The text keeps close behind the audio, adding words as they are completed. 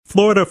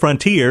Florida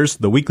Frontiers,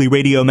 the weekly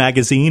radio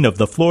magazine of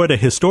the Florida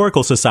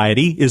Historical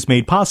Society, is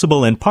made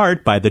possible in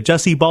part by the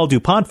Jesse Ball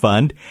DuPont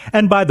Fund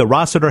and by the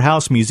Rossiter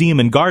House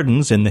Museum and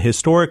Gardens in the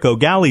historic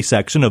O'Galley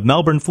section of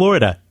Melbourne,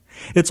 Florida.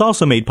 It's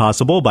also made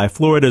possible by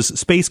Florida's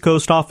Space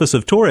Coast Office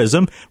of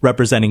Tourism,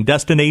 representing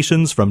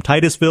destinations from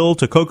Titusville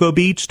to Cocoa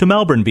Beach to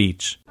Melbourne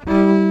Beach.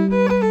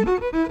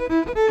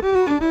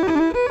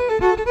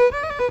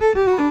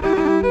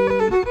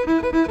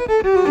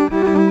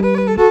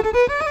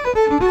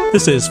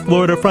 This is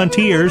Florida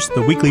Frontiers,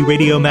 the weekly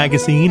radio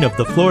magazine of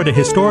the Florida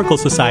Historical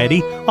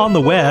Society, on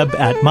the web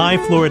at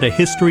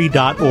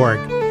myfloridahistory.org.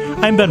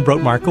 I'm Ben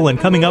Brotemarkle, and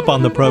coming up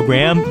on the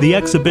program, the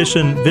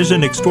exhibition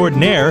Vision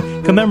Extraordinaire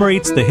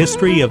commemorates the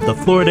history of the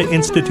Florida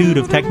Institute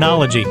of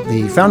Technology.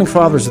 The founding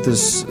fathers of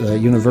this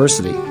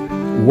university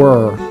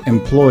were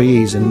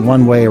employees in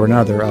one way or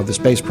another of the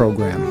space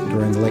program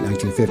during the late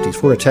 1950s.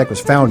 Florida Tech was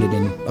founded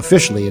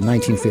officially in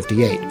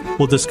 1958.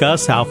 We'll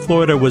discuss how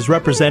Florida was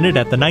represented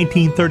at the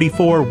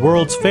 1934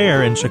 World's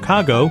Fair in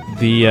Chicago.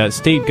 The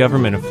state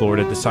government of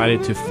Florida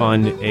decided to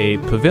fund a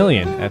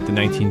pavilion at the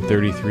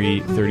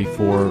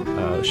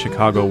 1933-34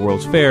 Chicago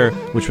World's Fair,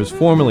 which was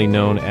formerly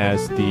known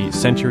as the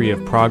Century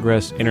of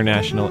Progress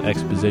International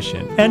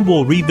Exposition. And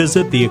we'll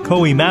revisit the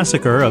Ocoee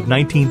Massacre of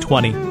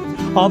 1920.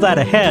 All that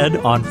ahead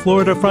on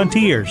Florida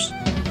Frontiers.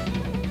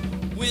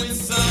 When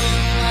some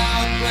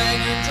loud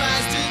bragger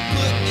tries to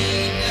put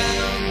me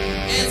down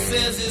and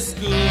says his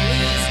school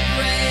is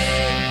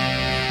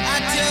great, I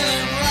tell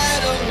him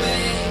right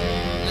away,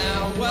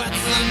 now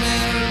what's the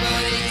matter,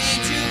 buddy?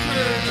 Ain't you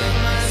heard of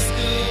my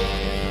school?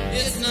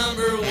 It's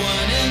number 1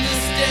 in the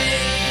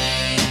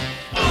state.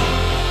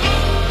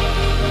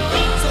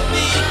 So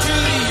be true to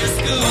your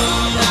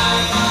school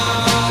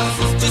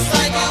now, just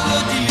like you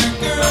would to your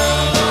girl.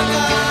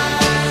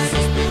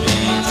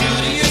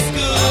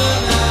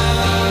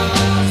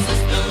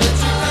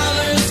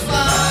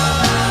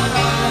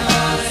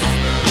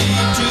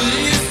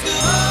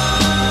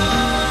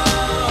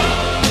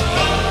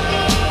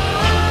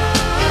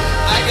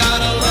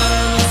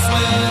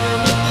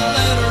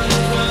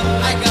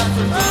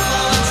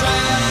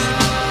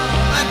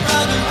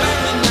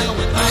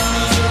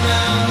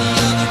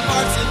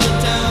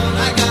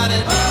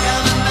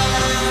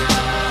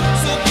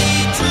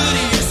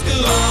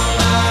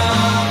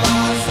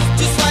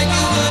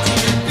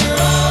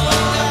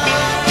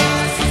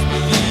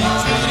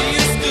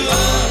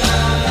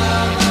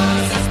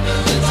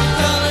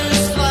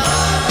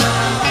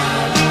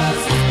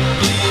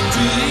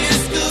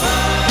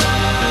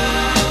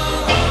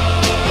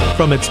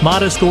 From its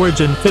modest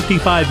origin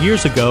 55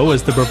 years ago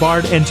as the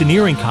Brevard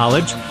Engineering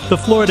College, the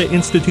Florida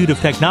Institute of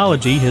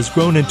Technology has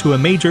grown into a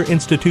major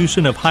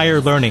institution of higher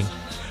learning.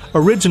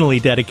 Originally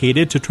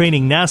dedicated to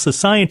training NASA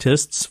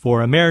scientists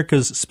for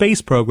America's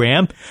space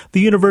program, the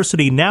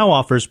university now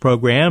offers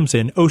programs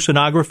in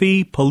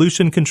oceanography,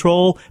 pollution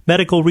control,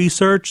 medical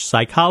research,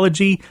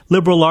 psychology,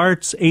 liberal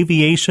arts,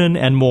 aviation,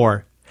 and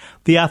more.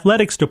 The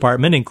athletics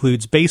department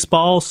includes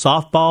baseball,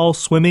 softball,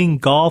 swimming,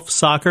 golf,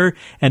 soccer,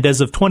 and as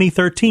of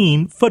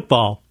 2013,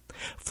 football.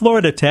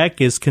 Florida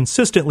Tech is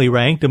consistently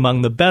ranked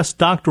among the best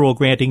doctoral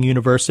granting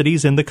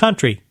universities in the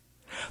country.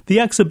 The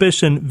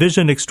exhibition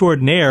Vision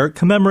Extraordinaire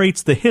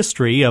commemorates the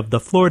history of the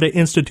Florida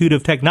Institute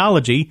of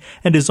Technology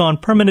and is on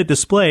permanent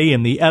display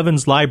in the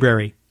Evans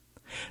Library.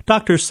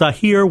 Dr.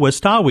 Sahir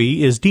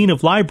Wastawi is Dean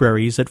of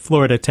Libraries at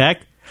Florida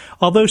Tech.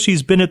 Although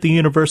she's been at the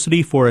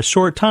university for a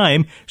short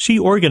time, she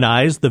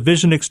organized the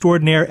Vision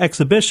Extraordinaire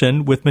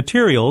exhibition with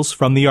materials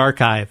from the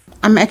archive.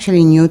 I'm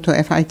actually new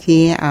to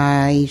FIT.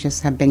 I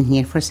just have been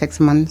here for 6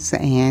 months,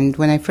 and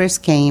when I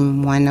first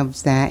came, one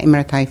of the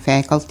Emirati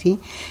faculty,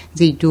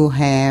 they do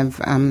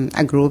have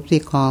a group, they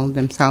call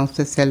themselves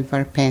the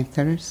Silver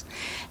Panthers,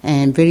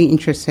 and very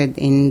interested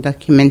in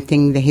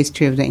documenting the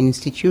history of the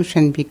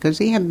institution because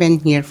they have been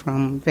here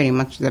from very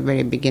much the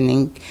very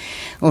beginning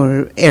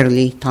or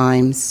early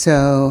times.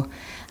 So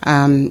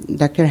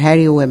Dr.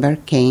 Harry Weber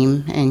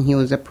came, and he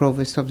was the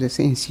provost of this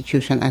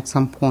institution at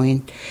some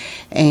point,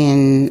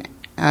 and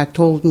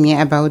told me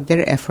about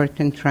their effort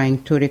in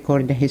trying to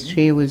record the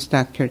history with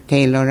Dr.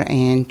 Taylor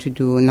and to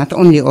do not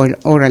only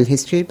oral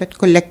history but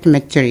collect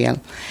material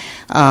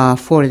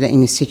for the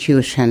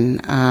institution.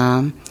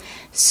 And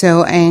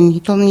he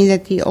told me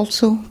that he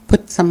also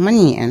put some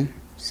money in.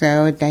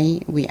 So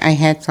I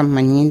had some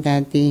money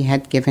that they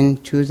had given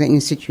to the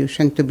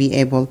institution to be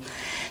able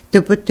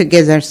to put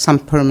together some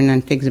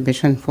permanent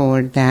exhibition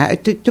for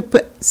that, to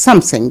put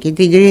something. They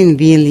didn't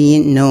really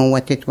know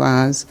what it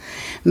was,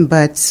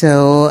 but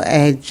so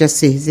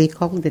just they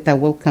called it a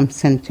welcome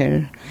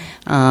center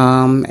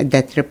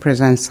that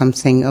represents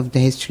something of the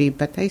history.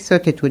 But I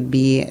thought it would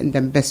be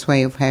the best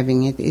way of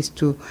having it is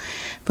to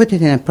put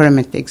it in a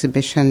permanent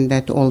exhibition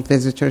that all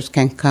visitors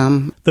can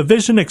come. The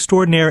Vision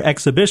Extraordinaire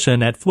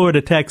exhibition at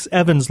Florida Tech's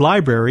Evans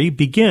Library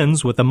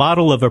begins with a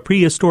model of a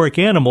prehistoric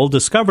animal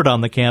discovered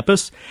on the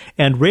campus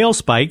and rail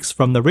spikes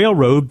from the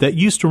railroad that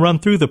used to run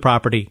through the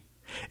property.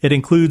 It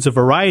includes a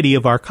variety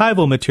of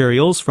archival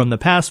materials from the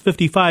past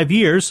 55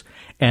 years,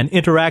 an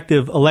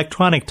interactive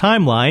electronic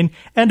timeline,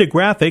 and a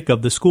graphic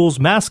of the school's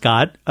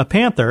mascot, a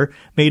panther,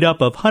 made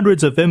up of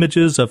hundreds of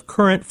images of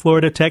current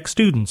Florida Tech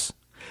students.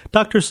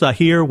 Dr.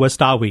 Sahir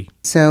Westawi.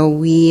 So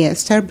we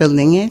start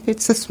building it.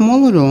 It's a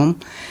small room,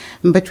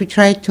 but we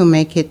tried to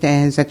make it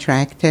as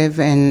attractive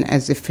and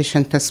as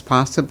efficient as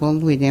possible.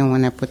 We didn't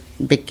want to put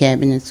big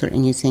cabinets or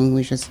anything.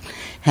 We just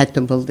had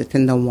to build it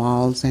in the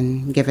walls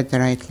and give it the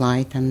right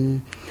light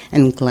and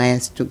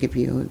glass to give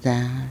you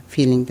the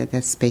feeling that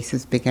the space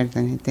is bigger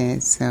than it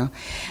is. So,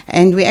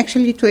 and we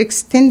actually, to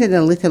extend it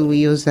a little, we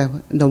use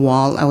the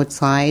wall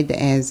outside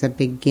as a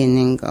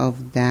beginning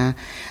of the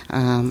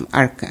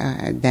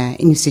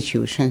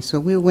institution. So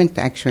we went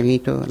actually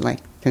to like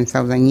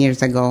 10,000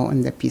 years ago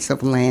on the piece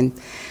of land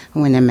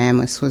when a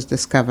mammoth was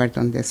discovered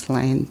on this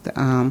land.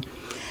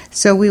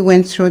 So we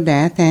went through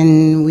that,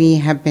 and we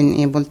have been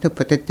able to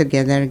put it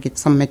together, get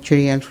some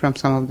material from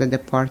some of the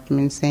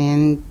departments,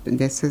 and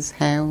this is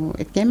how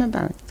it came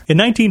about. In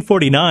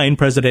 1949,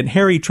 President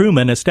Harry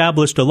Truman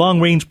established a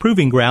long-range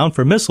proving ground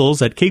for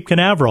missiles at Cape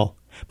Canaveral.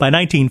 By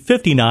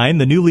 1959,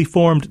 the newly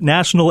formed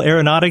National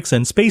Aeronautics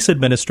and Space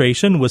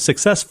Administration was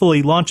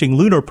successfully launching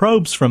lunar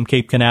probes from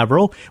Cape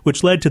Canaveral,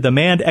 which led to the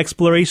manned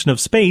exploration of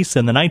space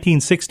in the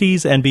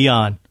 1960s and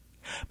beyond.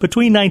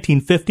 Between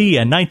 1950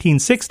 and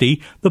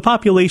 1960, the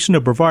population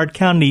of Brevard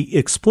County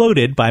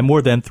exploded by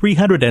more than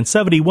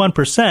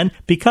 371%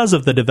 because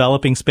of the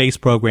developing space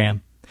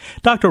program.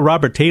 Dr.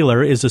 Robert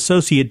Taylor is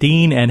Associate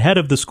Dean and Head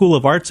of the School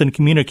of Arts and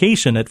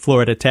Communication at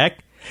Florida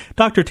Tech.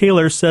 Dr.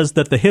 Taylor says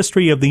that the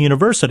history of the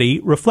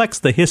university reflects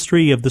the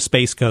history of the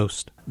Space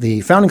Coast.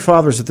 The founding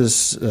fathers of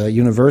this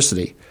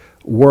university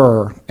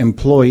were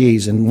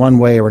employees in one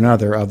way or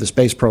another of the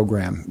space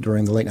program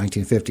during the late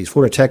 1950s.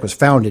 Florida Tech was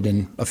founded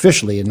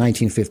officially in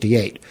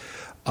 1958,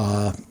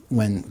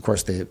 when, of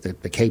course,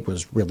 the Cape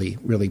was really,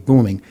 really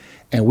booming.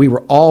 And we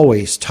were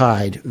always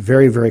tied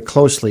very, very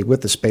closely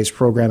with the space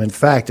program. In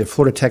fact, at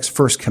Florida Tech's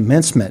first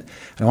commencement,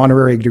 an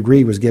honorary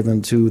degree was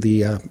given to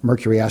the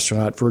Mercury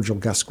astronaut Virgil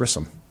Gus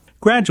Grissom.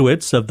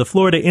 Graduates of the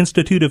Florida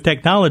Institute of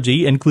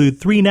Technology include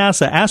 3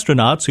 NASA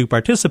astronauts who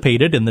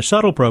participated in the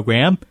shuttle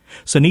program: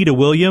 Sunita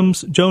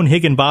Williams, Joan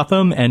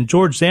Higginbotham, and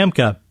George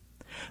Zamka.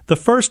 The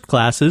first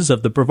classes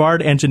of the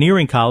Brevard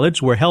Engineering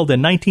College were held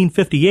in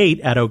 1958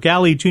 at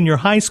O'Galley Junior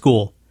High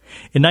School.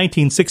 In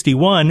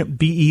 1961,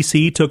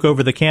 BEC took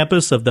over the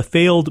campus of the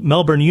failed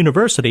Melbourne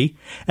University,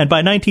 and by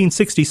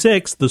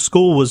 1966, the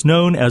school was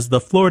known as the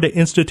Florida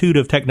Institute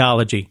of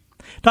Technology.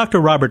 Dr.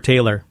 Robert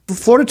Taylor.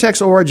 Florida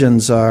Tech's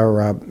origins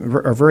are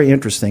very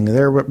interesting.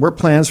 There were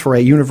plans for a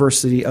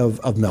University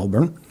of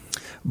Melbourne,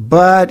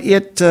 but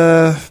it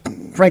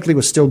frankly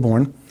was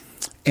stillborn.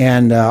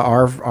 And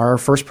our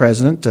first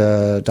president,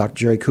 Dr.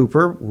 Jerry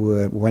Cooper,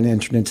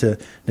 entered into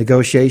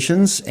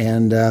negotiations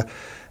and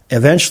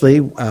eventually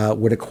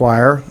would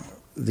acquire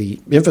the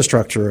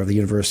infrastructure of the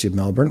University of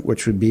Melbourne,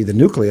 which would be the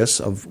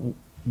nucleus of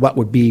what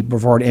would be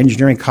Brevard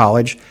Engineering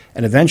College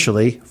and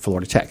eventually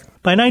Florida Tech.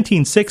 By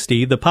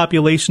 1960, the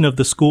population of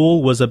the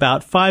school was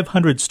about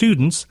 500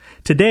 students.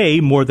 Today,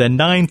 more than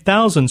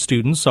 9,000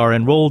 students are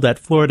enrolled at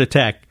Florida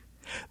Tech.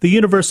 The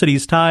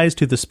university's ties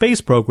to the space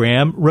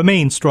program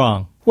remain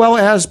strong. Well,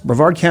 as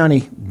Brevard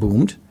County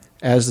boomed,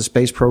 as the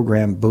space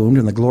program boomed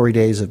in the glory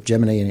days of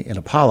Gemini and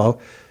Apollo,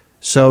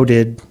 so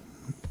did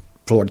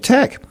Florida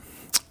Tech.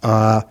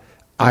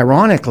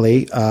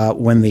 Ironically,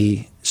 when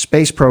the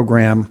space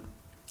program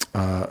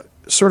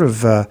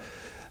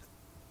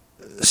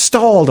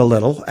stalled a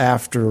little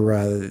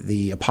after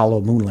the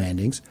Apollo moon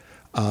landings,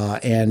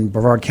 and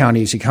Brevard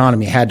County's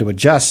economy had to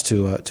adjust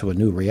to a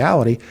new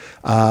reality,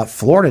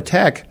 Florida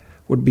Tech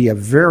would be a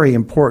very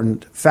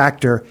important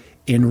factor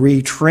in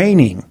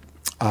retraining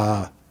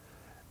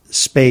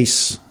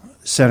Space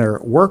Center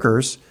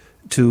workers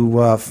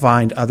to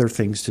find other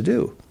things to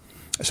do.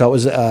 So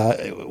it was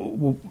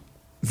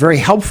very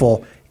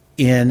helpful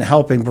in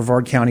helping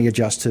Brevard County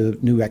adjust to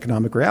new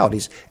economic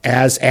realities,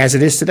 as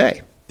it is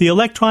today. The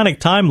electronic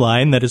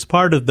timeline that is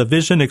part of the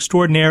Vision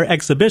Extraordinaire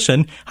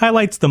exhibition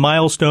highlights the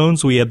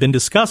milestones we have been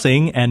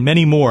discussing and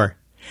many more.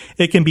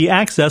 It can be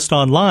accessed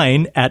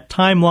online at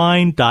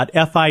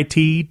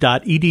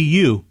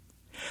timeline.fit.edu.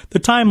 The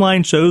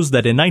timeline shows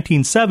that in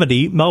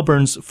 1970,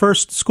 Melbourne's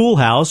first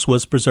schoolhouse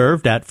was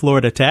preserved at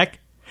Florida Tech.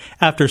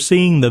 After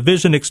seeing the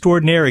Vision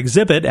Extraordinaire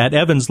exhibit at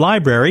Evans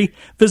Library,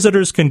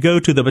 visitors can go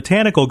to the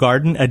botanical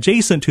garden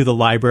adjacent to the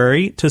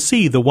library to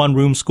see the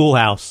one-room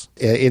schoolhouse.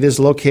 It is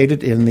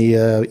located in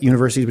the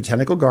University's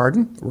Botanical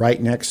Garden,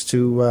 right next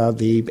to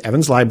the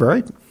Evans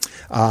Library.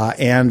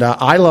 And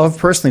I love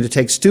personally to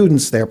take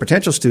students there,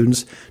 potential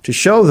students, to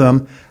show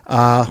them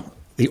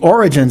the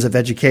origins of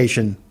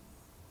education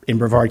in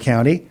Brevard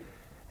County,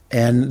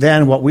 and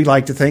then what we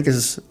like to think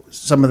is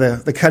some of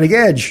the cutting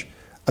edge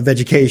of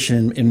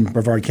education in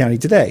Brevard County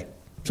today.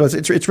 So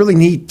it's really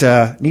neat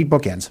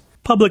bookends.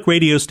 Public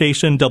radio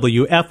station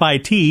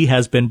WFIT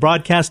has been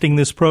broadcasting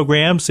this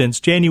program since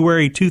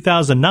January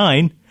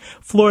 2009.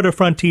 Florida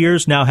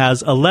Frontiers now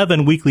has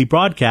 11 weekly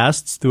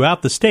broadcasts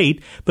throughout the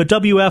state, but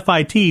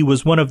WFIT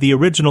was one of the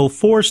original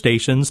 4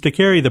 stations to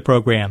carry the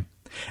program.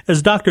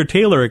 As Dr.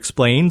 Taylor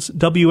explains,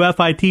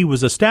 WFIT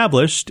was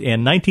established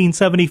in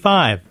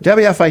 1975.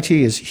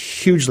 WFIT is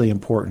hugely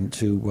important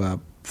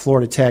to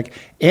Florida Tech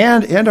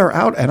and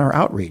our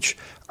outreach.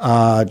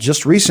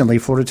 Just recently,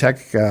 Florida Tech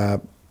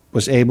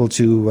was able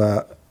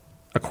to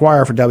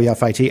acquire for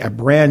WFIT a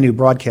brand new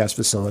broadcast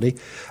facility,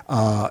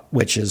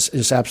 which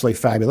is absolutely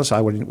fabulous.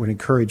 I would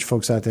encourage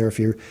folks out there, if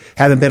you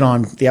haven't been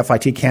on the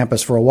FIT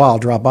campus for a while,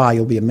 drop by.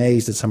 You'll be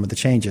amazed at some of the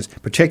changes,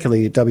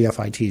 particularly at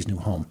WFIT's new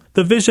home.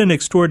 The Vision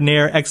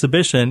Extraordinaire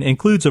exhibition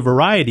includes a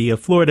variety of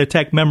Florida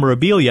Tech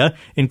memorabilia,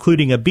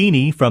 including a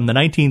beanie from the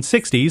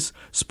 1960s,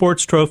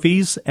 sports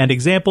trophies, and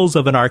examples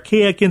of an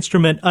archaic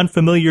instrument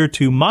unfamiliar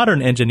to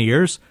modern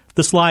engineers,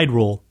 the slide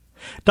rule.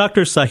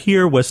 Dr.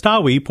 Sahir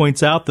Wastawi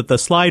points out that the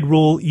slide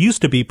rule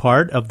used to be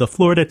part of the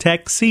Florida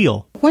Tech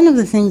seal. One of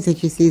the things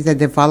that you see is the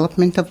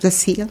development of the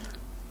seal.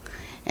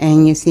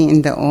 And you see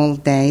in the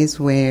old days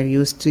where you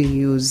used to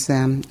use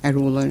a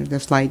ruler,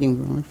 the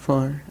sliding ruler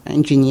for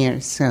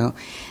engineers. So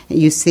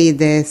you see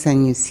this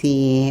and you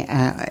see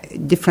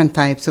different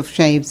types of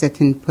shapes that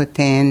can put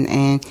in,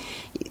 and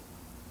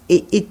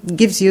it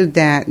gives you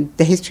the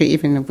history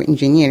even of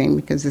engineering,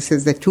 because this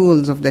is the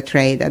tools of the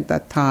trade at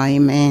that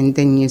time, and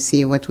then you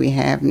see what we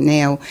have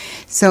now.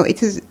 So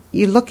it is.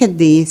 You look at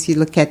these. You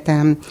look at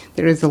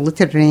there is a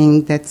little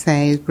ring that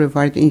says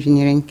Brevard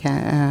Engineering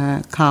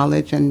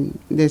College, and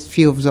there's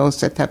few of those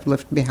that have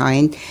left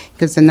behind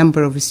because the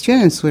number of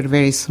students were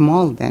very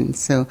small then.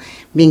 So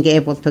being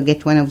able to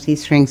get one of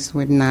these rings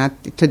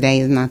today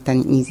is not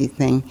an easy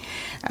thing.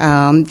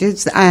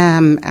 There's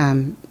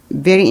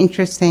very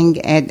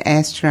interesting Ad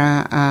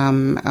Astra,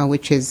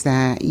 which is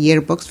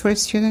yearbooks for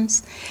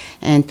students,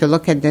 and to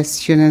look at the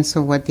students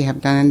of what they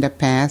have done in the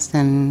past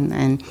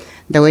and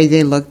the way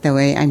they look, the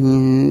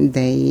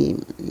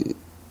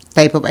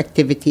type of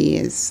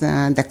activities,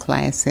 the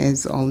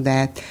classes, all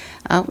that.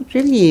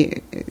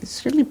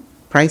 It's really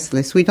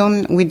priceless.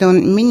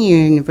 Many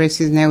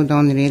universities now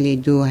don't really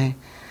do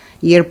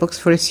yearbooks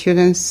for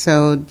students,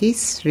 so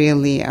these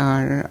really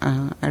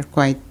are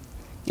quite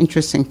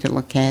interesting to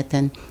look at,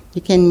 and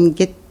you can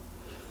get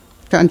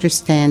to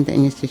understand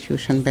an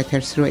institution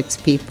better through its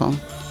people.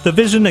 The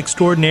Vision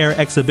Extraordinaire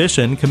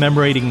exhibition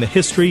commemorating the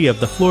history of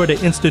the Florida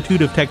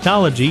Institute of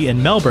Technology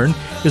in Melbourne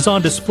is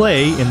on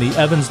display in the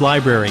Evans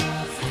Library.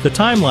 The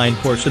timeline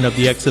portion of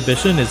the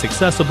exhibition is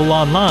accessible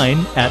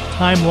online at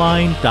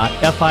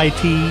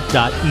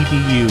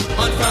timeline.fit.edu.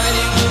 On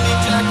Friday we'll be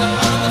jacked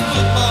up on the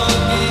football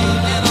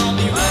game, and I'll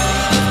be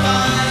ready to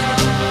fight.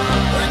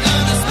 We're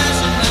gonna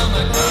smash it down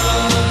my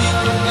girl. We'll be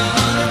working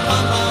on her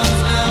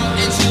pom-poms now,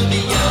 and she'll be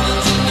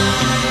yelling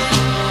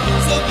tonight.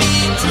 So be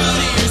true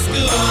to your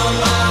school,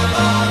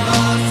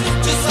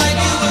 just like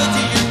you would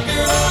to your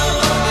girl.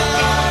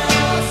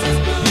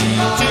 Be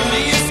true to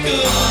your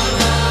school,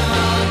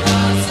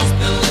 don't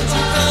let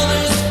your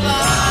colors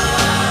fly.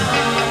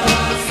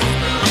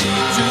 Be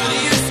true to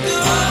your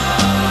school.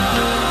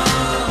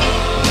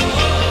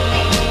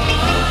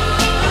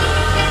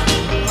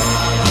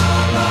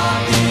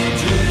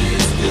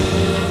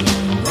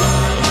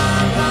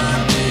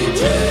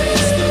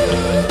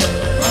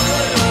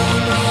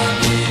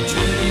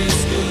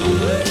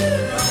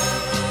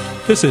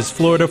 This is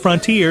Florida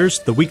Frontiers,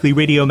 the weekly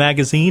radio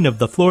magazine of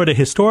the Florida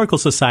Historical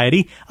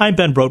Society. I'm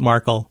Ben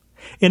Brotmarkle.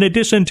 In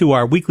addition to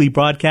our weekly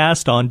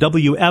broadcast on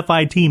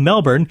WFIT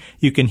Melbourne,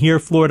 you can hear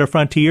Florida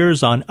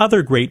Frontiers on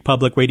other great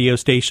public radio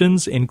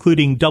stations,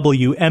 including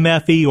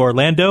WMFE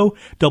Orlando,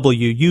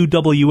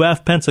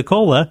 WUWF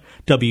Pensacola,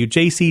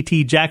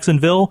 WJCT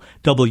Jacksonville,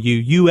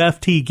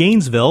 WUFT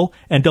Gainesville,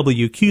 and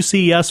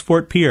WQCS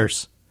Fort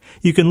Pierce.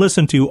 You can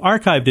listen to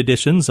archived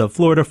editions of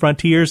Florida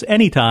Frontiers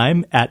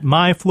anytime at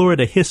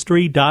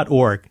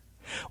myfloridahistory.org.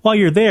 While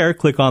you're there,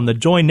 click on the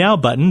Join Now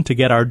button to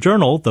get our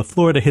journal, the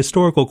Florida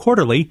Historical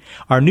Quarterly,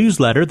 our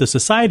newsletter, the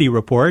Society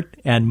Report,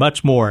 and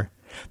much more.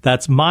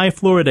 That's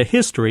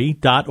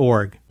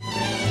myfloridahistory.org.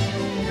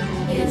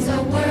 It's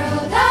a world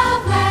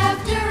of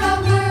laughter,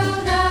 a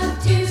world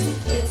of tears.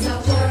 It's a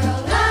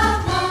world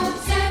of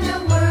hopes and a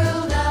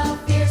world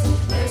of fears.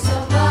 There's so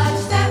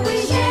much that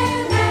we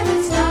share that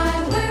it's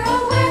time we're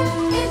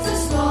aware. It's a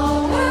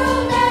small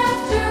world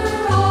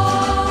after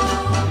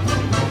all.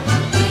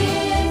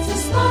 It's a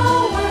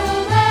small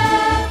world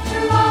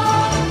after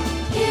all.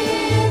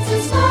 It's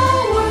a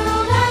small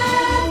world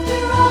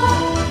after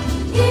all.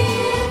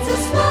 It's a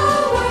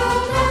small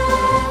world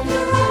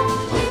after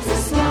all. It's a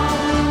small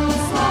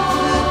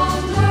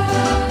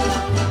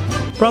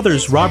world.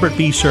 Brothers Robert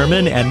B.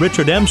 Sherman and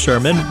Richard M.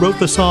 Sherman wrote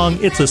the song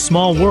It's a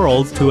Small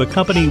World to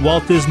accompany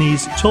Walt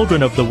Disney's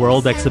Children of the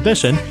World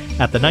exhibition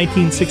at the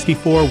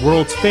 1964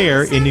 World's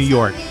Fair in New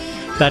York.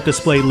 That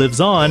display lives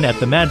on at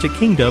the Magic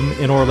Kingdom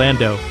in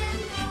Orlando.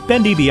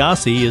 Ben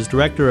DiBiase is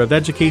Director of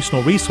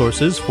Educational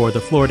Resources for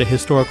the Florida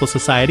Historical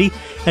Society,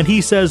 and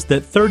he says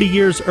that 30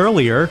 years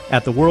earlier,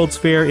 at the World's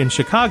Fair in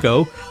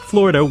Chicago,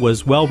 Florida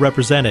was well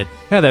represented.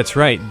 Yeah, that's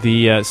right.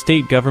 The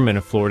state government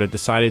of Florida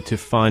decided to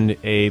fund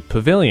a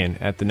pavilion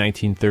at the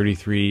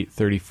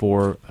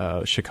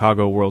 1933-34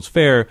 Chicago World's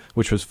Fair,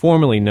 which was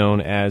formerly known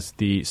as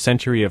the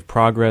Century of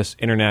Progress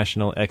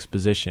International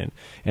Exposition.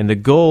 And the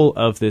goal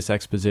of this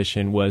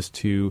exposition was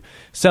to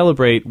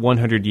celebrate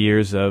 100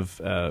 years of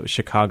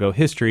Chicago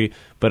history,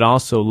 but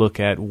also look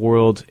at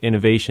world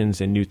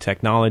innovations in new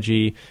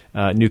technology,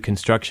 new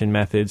construction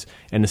methods.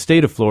 And the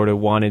state of Florida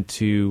wanted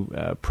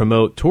to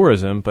promote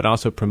tourism, but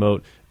also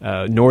promote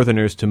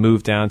Northerners to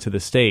move down to the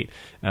state.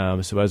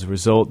 So as a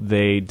result,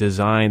 they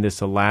designed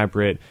this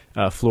elaborate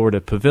Florida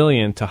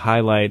pavilion to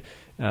highlight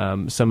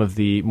some of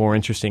the more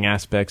interesting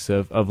aspects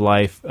of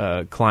life,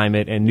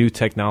 climate, and new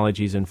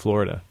technologies in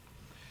Florida.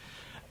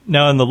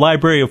 Now, in the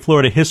Library of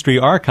Florida History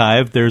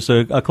Archive, there's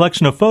a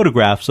collection of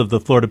photographs of the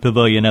Florida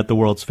Pavilion at the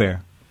World's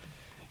Fair.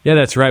 Yeah,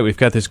 that's right. We've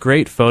got this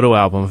great photo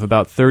album of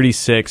about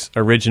 36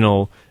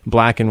 original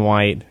black and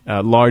white,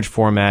 large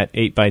format,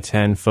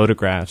 8x10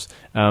 photographs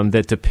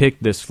that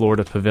depict this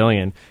Florida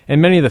pavilion. And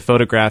many of the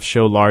photographs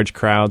show large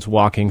crowds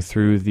walking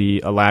through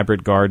the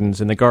elaborate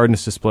gardens. And the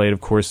gardens displayed, of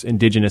course,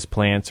 indigenous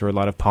plants or a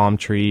lot of palm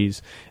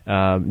trees,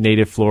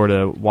 native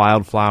Florida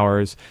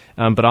wildflowers,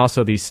 but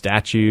also these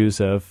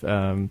statues of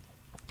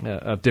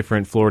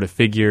different Florida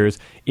figures.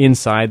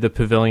 Inside the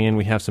pavilion,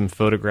 we have some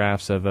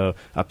photographs of a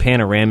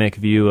panoramic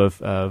view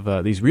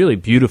of these really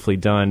beautifully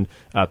done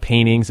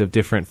paintings of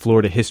different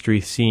Florida history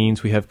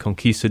scenes. We have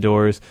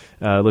conquistadors,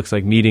 looks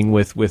like meeting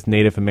with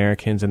Native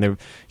Americans, and they're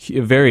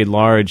very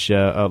large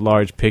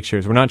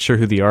pictures. We're not sure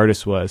who the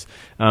artist was,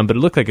 but it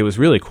looked like it was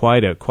really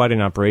quite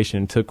an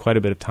operation. It took quite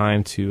a bit of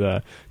time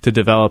to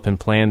develop and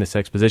plan this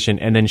exposition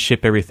and then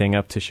ship everything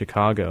up to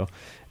Chicago.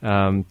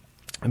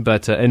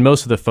 But in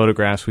most of the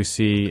photographs, we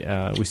see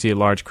a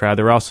large crowd.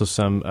 There are also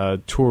some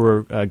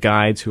tour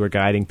guides who are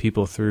guiding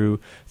people through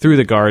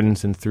the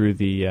gardens and through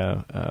the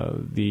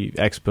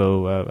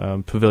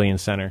Expo Pavilion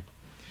Center.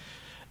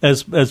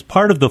 As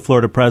part of the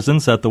Florida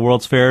presence at the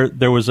World's Fair,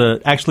 there was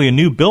actually a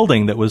new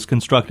building that was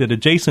constructed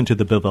adjacent to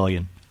the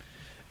pavilion.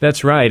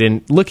 That's right,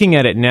 and looking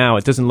at it now,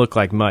 it doesn't look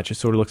like much. It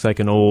sort of looks like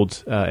an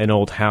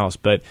old house,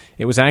 but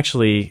it was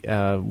actually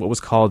what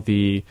was called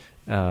the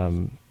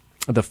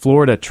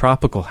Florida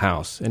Tropical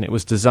House, and it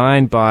was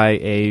designed by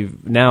a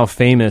now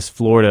famous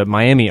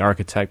Miami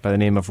architect by the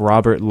name of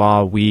Robert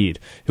Law Weed,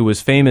 who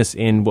was famous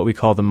in what we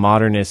call the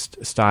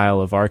modernist style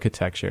of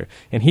architecture.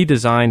 And he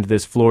designed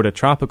this Florida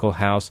Tropical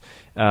House,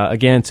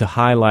 again, to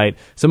highlight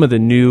some of the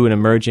new and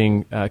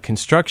emerging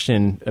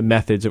construction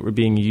methods that were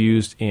being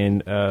used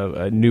in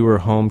newer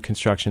home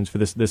constructions for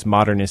this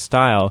modernist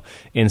style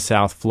in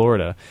South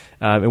Florida.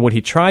 And what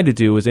he tried to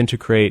do was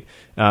integrate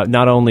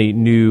not only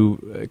new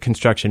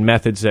construction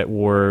methods that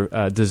were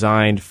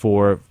designed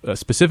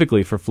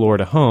specifically for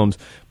Florida homes,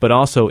 but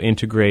also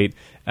integrate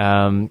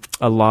a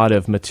lot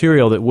of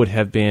material that would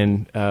have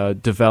been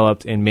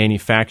developed and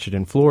manufactured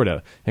in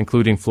Florida,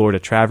 including Florida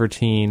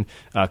travertine,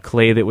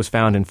 clay that was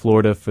found in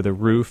Florida for the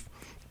roof.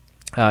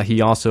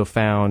 He also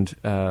found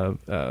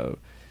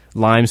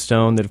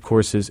limestone that, of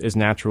course, is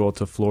natural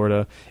to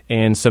Florida,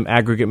 and some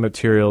aggregate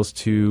materials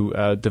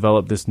to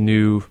develop this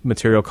new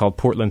material called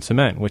Portland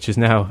cement, which is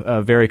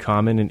now very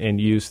common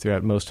and used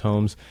throughout most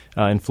homes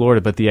in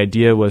Florida. But the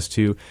idea was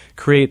to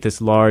create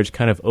this large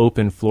kind of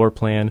open floor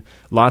plan,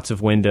 lots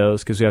of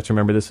windows, because we have to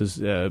remember this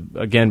is,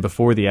 again,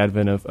 before the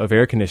advent of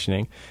air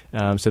conditioning,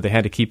 so they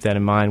had to keep that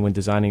in mind when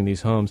designing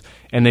these homes.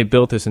 And they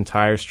built this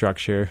entire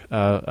structure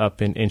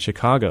up in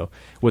Chicago.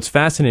 What's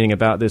fascinating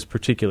about this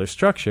particular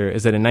structure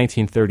is that in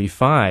 1935,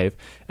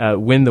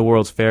 when the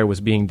World's Fair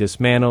was being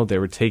dismantled, they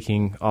were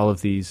taking all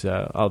of these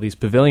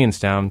pavilions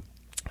down.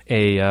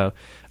 A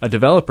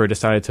developer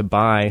decided to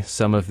buy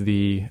some of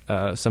these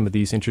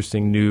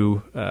interesting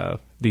new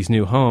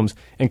homes,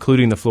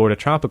 including the Florida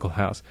Tropical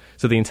House.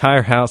 So the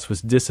entire house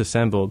was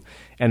disassembled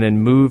and then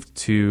moved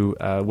to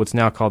what's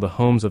now called the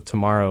Homes of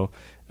Tomorrow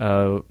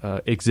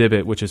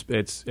exhibit, which is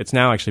it's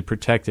now actually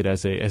protected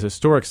as a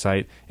historic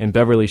site in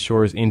Beverly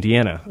Shores,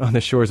 Indiana, on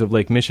the shores of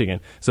Lake Michigan.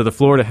 So the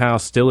Florida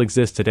House still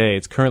exists today.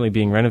 It's currently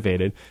being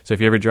renovated. So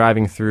if you're ever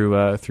driving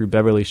through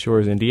Beverly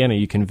Shores, Indiana,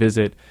 you can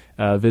visit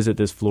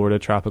this Florida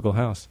Tropical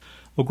House.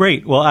 Well,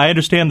 great. Well, I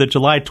understand that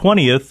July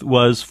 20th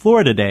was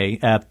Florida Day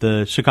at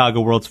the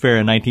Chicago World's Fair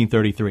in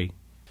 1933.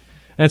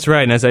 That's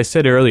right, and as I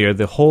said earlier,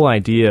 the whole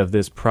idea of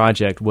this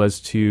project was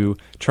to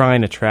try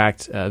and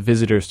attract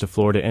visitors to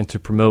Florida and to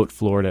promote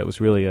Florida. It was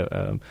really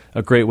a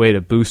great way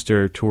to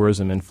booster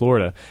tourism in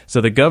Florida.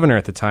 So the governor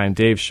at the time,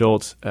 Dave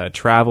Schultz,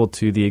 traveled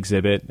to the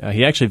exhibit.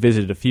 He actually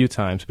visited a few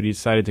times, but he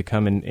decided to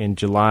come in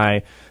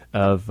July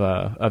of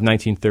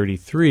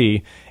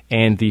 1933,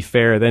 and the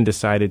fair then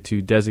decided to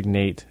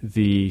designate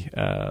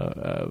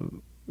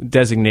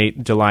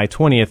July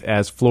 20th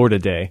as Florida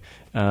Day.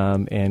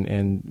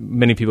 And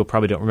many people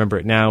probably don't remember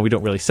it now. We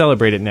don't really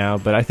celebrate it now,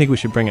 but I think we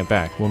should bring it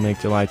back. We'll make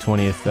July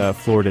 20th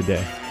Florida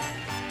Day.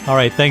 All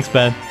right. Thanks,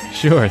 Ben.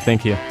 Sure.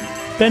 Thank you.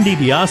 Ben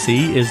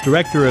DiBiase is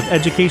Director of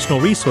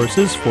Educational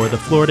Resources for the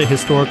Florida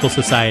Historical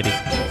Society.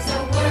 It's a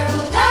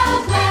world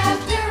of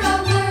laughter,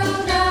 a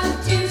world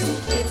of tears.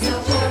 It's a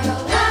world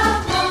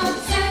of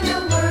hopes and a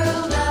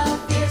world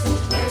of fears.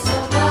 There's so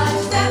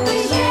much that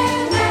we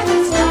share that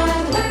it's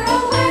not we're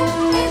aware.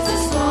 It's a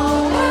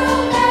small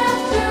world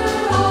after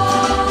all. It's a small world after all.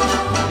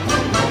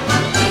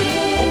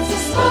 It's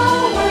a small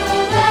world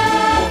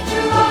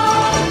after all. It's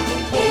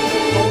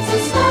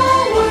a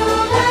small world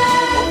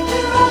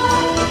after all. It's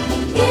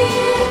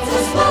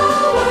a small, small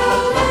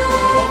world.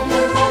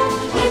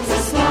 It's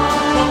a small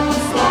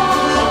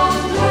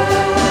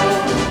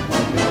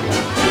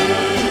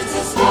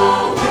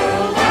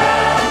world after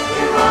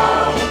all. It's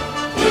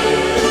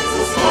a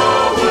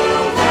small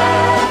world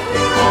after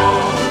all.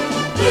 It's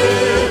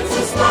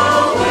a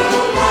small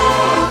world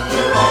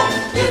after all.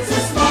 It's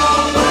a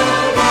small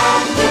world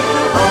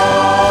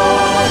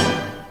after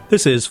all.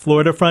 This is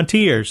Florida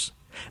Frontiers.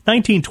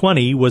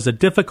 1920 was a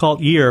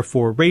difficult year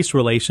for race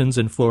relations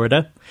in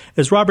Florida.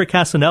 As Robert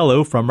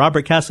Casanello from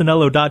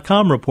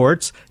robertcasanello.com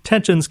reports,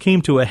 tensions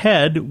came to a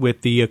head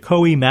with the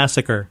Ocoee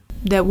Massacre.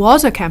 There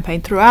was a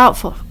campaign throughout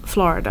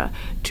Florida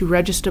to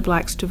register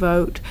blacks to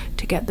vote,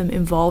 to get them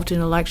involved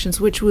in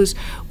elections, which was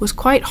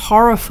quite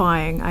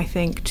horrifying, I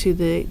think, to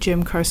the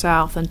Jim Crow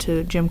South and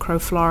to Jim Crow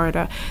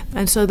Florida.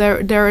 And so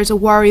there is a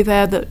worry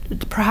there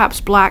that perhaps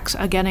blacks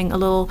are getting a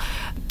little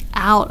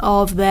out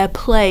of their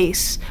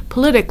place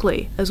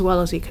politically as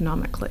well as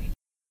economically.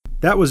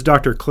 That was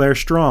Dr. Claire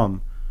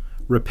Strom,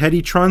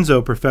 Repetti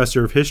Tronzo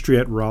Professor of History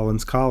at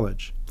Rollins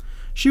College.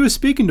 She was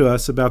speaking to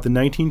us about the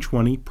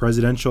 1920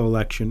 presidential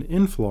election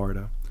in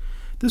Florida.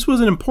 This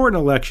was an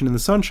important election in the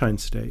Sunshine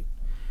State.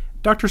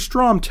 Dr.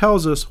 Strom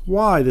tells us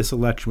why this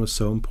election was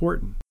so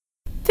important.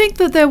 I think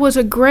that there was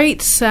a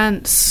great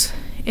sense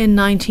in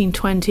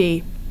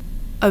 1920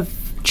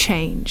 of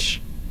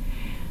change.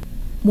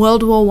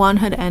 World War I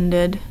had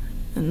ended,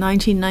 and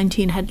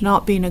 1919 had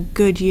not been a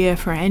good year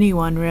for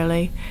anyone,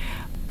 really.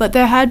 But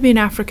there had been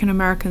African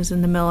Americans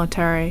in the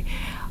military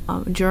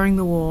during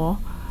the war,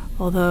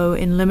 although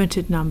in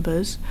limited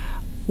numbers.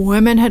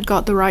 Women had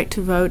got the right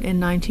to vote in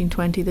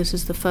 1920. This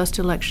is the first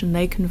election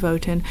they can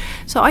vote in.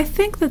 So I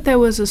think that there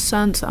was a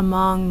sense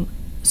among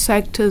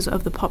sectors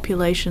of the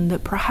population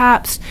that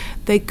perhaps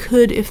they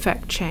could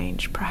effect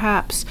change,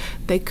 perhaps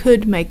they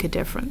could make a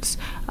difference.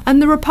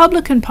 And the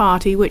Republican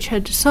Party, which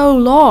had so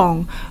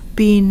long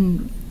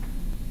been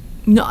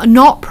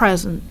not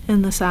present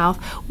in the South,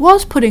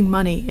 was putting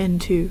money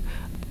into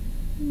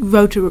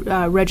voter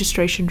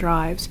registration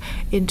drives,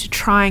 into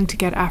trying to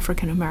get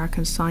African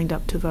Americans signed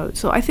up to vote.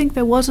 So I think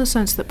there was a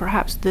sense that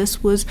perhaps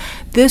this was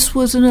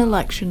an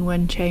election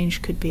when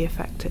change could be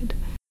effected.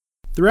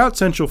 Throughout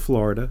Central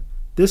Florida,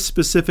 this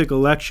specific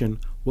election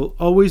will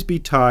always be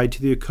tied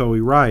to the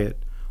Ocoee riot,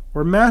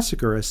 or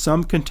massacre as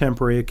some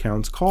contemporary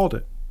accounts called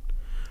it.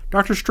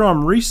 Dr.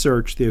 Strom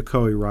researched the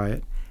Ocoee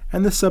riot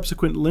and the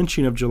subsequent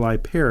lynching of July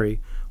Perry,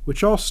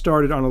 which all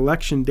started on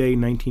Election Day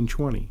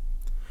 1920.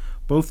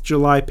 Both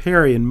July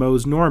Perry and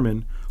Mose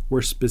Norman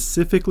were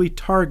specifically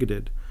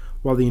targeted,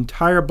 while the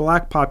entire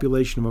black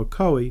population of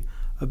Ocoee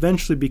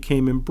eventually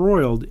became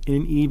embroiled in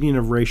an evening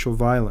of racial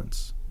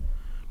violence.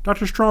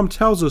 Dr. Strom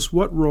tells us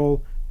what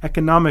role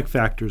economic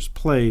factors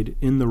played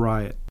in the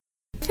riot.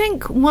 I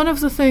think one of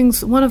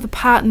the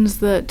patterns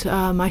that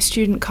my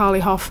student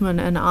Carly Hoffman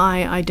and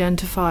I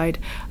identified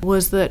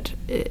was that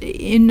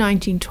in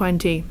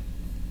 1920,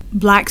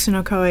 blacks in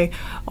Ocoee,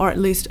 or at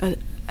least a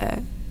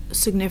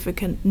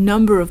significant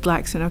number of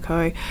blacks in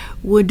Ocoee,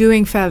 were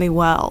doing fairly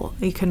well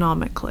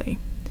economically.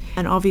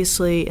 And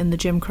obviously in the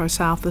Jim Crow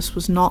South, this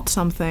was not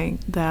something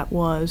that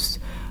was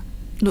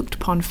looked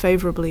upon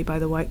favorably by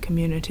the white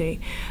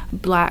community.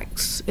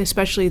 Blacks,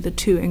 especially the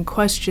two in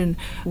question,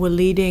 were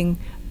leading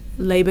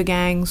labor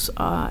gangs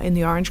in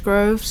the orange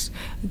groves.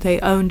 They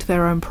owned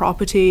their own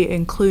property,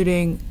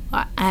 including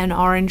an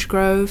orange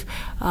grove.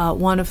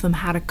 One of them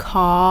had a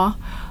car.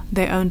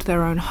 They owned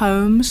their own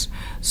homes.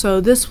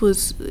 So this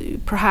was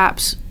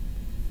perhaps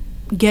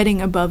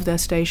getting above their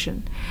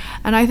station.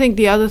 And I think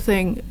the other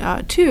thing,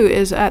 too,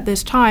 is at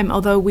this time,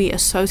 although we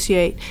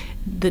associate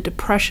the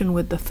Depression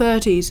with the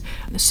 30s,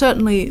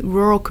 certainly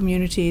rural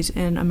communities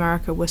in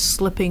America were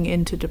slipping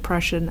into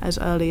depression as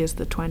early as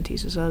the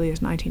 20s, as early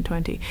as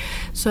 1920.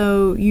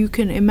 So you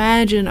can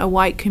imagine a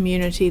white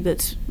community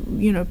that's,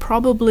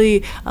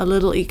 probably a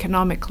little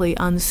economically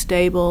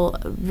unstable,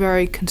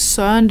 very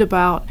concerned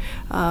about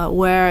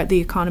where the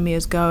economy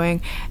is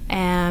going,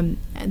 and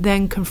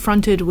then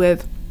confronted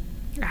with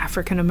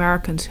African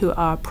Americans who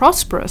are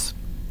prosperous.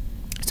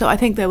 So I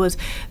think there was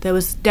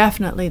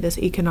definitely this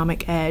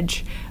economic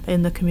edge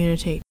in the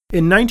community.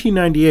 In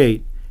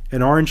 1998,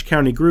 an Orange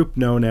County group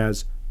known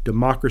as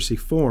Democracy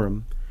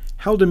Forum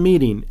held a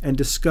meeting and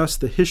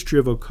discussed the history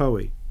of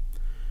Ocoee.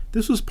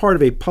 This was part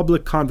of a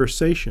public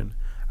conversation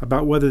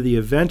about whether the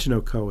event in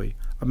Ocoee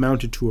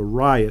amounted to a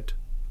riot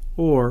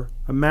or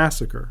a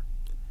massacre.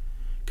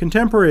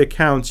 Contemporary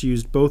accounts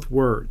used both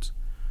words,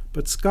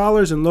 but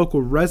scholars and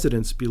local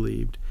residents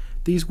believed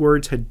these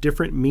words had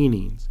different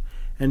meanings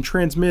and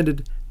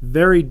transmitted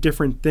very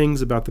different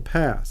things about the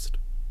past.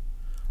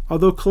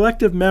 Although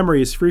collective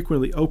memory is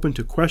frequently open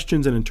to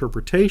questions and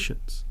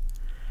interpretations,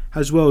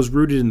 as well as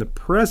rooted in the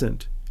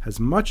present as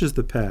much as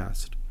the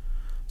past,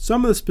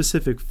 some of the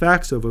specific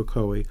facts of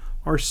Ocoee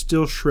are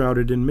still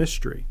shrouded in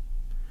mystery.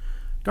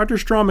 Dr.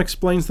 Strom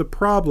explains the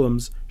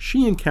problems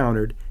she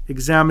encountered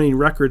examining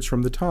records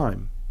from the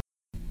time.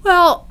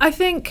 Well, I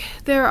think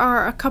there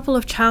are a couple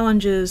of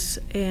challenges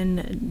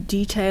in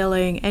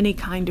detailing any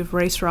kind of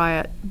race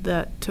riot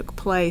that took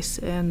place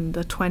in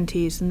the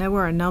 20s, and there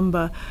were a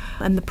number,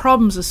 and the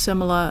problems are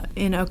similar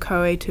in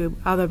Ocoee to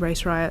other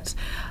race riots.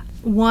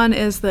 One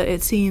is that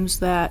it seems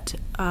that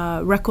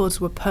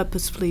records were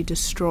purposefully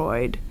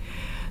destroyed.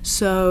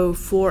 So,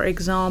 for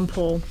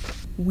example,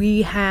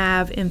 we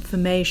have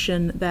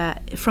information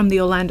that from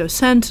the Orlando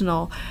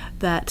Sentinel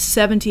that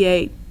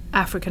 78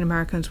 African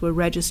Americans were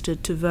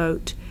registered to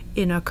vote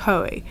in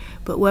Ocoee.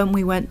 But when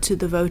we went to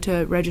the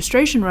voter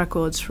registration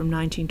records from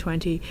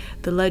 1920,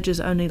 the ledgers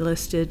only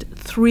listed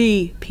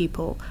 3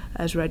 people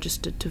as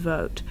registered to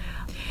vote.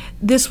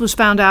 This was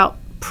found out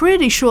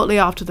pretty shortly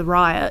after the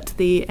riot.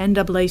 The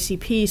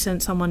NAACP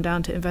sent someone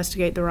down to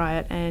investigate the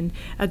riot, and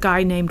a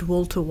guy named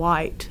Walter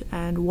White,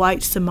 and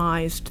White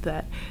surmised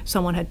that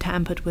someone had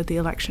tampered with the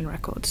election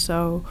records.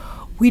 So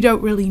we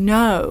don't really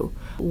know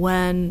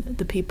when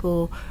the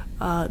people,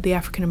 the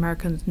African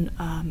Americans,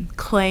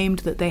 claimed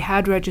that they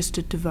had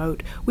registered to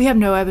vote. We have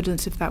no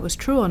evidence if that was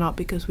true or not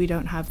because we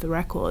don't have the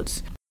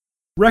records.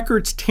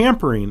 Records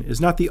tampering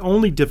is not the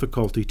only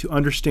difficulty to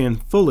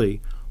understand fully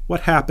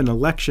what happened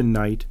election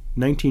night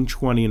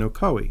 1920 in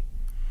Ocoee.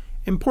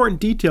 Important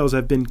details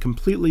have been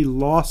completely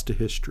lost to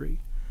history,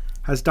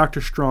 as Dr.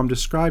 Strom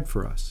described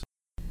for us.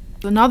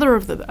 Another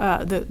of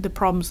the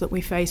problems that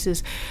we face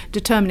is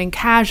determining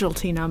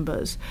casualty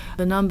numbers.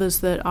 The numbers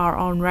that are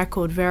on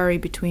record vary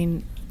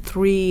between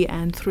 3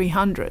 and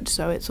 300,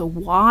 so it's a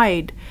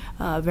wide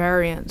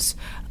variance.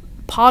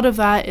 Part of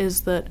that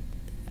is that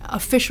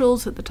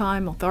officials at the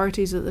time,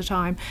 authorities at the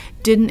time,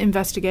 didn't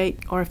investigate,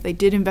 or if they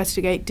did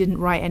investigate, didn't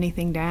write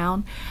anything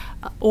down.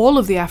 All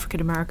of the African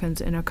Americans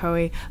in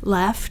Ocoee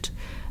left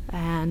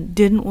and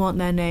didn't want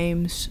their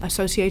names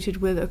associated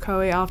with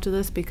Ocoee after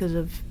this because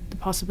of the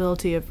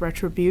possibility of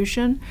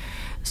retribution.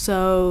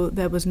 So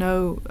there was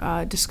no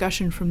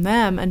discussion from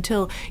them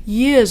until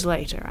years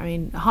later, I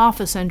mean half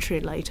a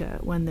century later,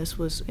 when this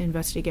was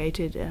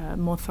investigated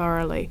more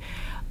thoroughly.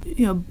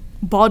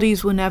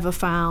 Bodies were never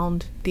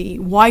found. The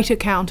White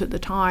account at the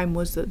time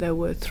was that there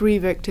were 3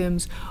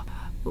 victims.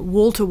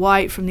 Walter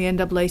White from the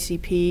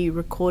NAACP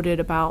recorded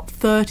about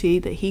 30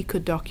 that he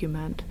could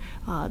document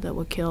that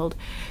were killed.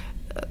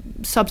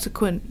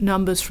 Subsequent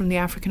numbers from the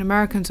African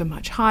Americans are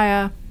much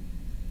higher.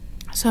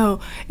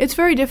 So it's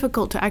very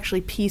difficult to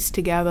actually piece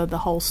together the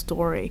whole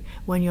story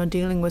when you're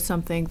dealing with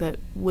something that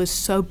was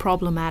so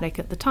problematic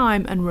at the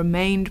time and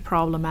remained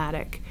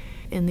problematic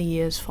in the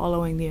years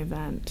following the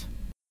event.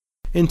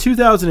 In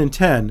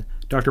 2010,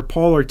 Dr.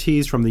 Paul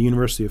Ortiz from the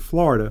University of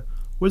Florida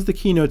was the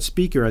keynote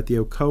speaker at the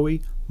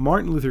Ocoee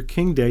Martin Luther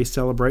King Day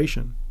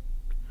celebration.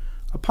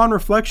 Upon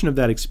reflection of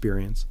that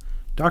experience,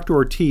 Dr.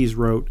 Ortiz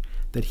wrote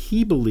that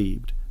he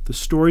believed the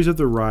stories of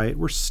the riot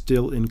were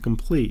still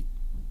incomplete.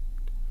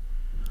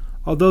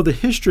 Although the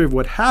history of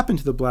what happened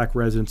to the black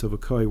residents of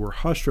Ocoee were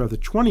hushed throughout the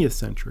 20th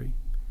century,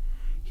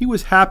 he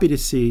was happy to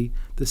see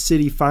the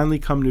city finally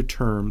come to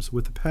terms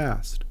with the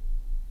past.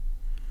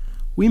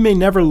 We may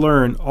never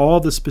learn all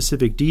the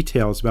specific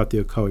details about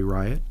the Ocoee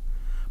riot,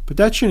 but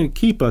that shouldn't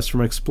keep us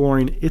from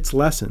exploring its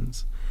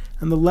lessons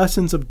and the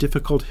lessons of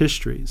difficult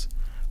histories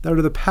that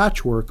are the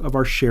patchwork of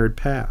our shared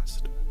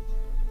past.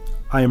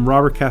 I am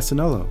Robert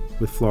Casanello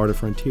with Florida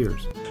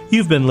Frontiers.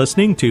 You've been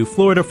listening to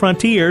Florida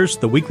Frontiers,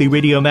 the weekly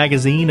radio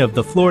magazine of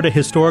the Florida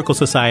Historical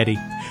Society.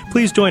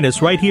 Please join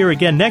us right here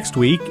again next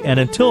week, and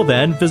until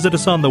then, visit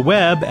us on the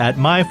web at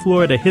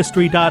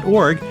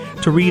myfloridahistory.org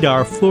to read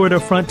our Florida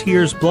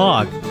Frontiers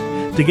blog.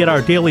 To get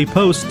our daily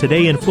posts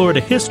today in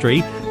Florida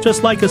history,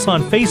 just like us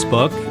on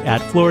Facebook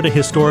at Florida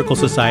Historical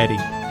Society.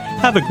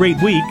 Have a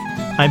great week.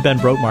 I'm Ben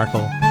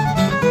Brotemarkle.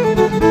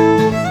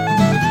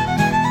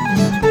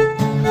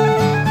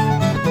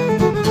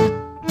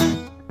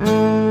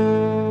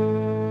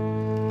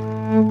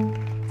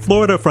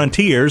 Florida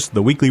Frontiers,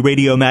 the weekly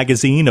radio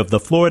magazine of the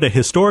Florida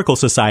Historical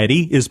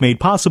Society, is made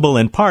possible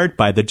in part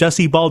by the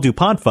Jessie Ball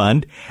DuPont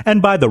Fund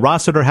and by the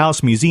Rossiter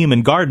House Museum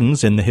and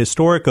Gardens in the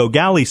historic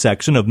O'Galley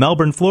section of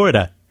Melbourne,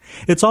 Florida.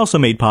 It's also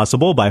made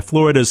possible by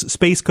Florida's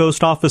Space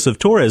Coast Office of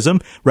Tourism,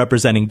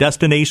 representing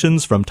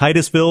destinations from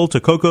Titusville to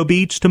Cocoa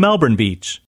Beach to Melbourne Beach.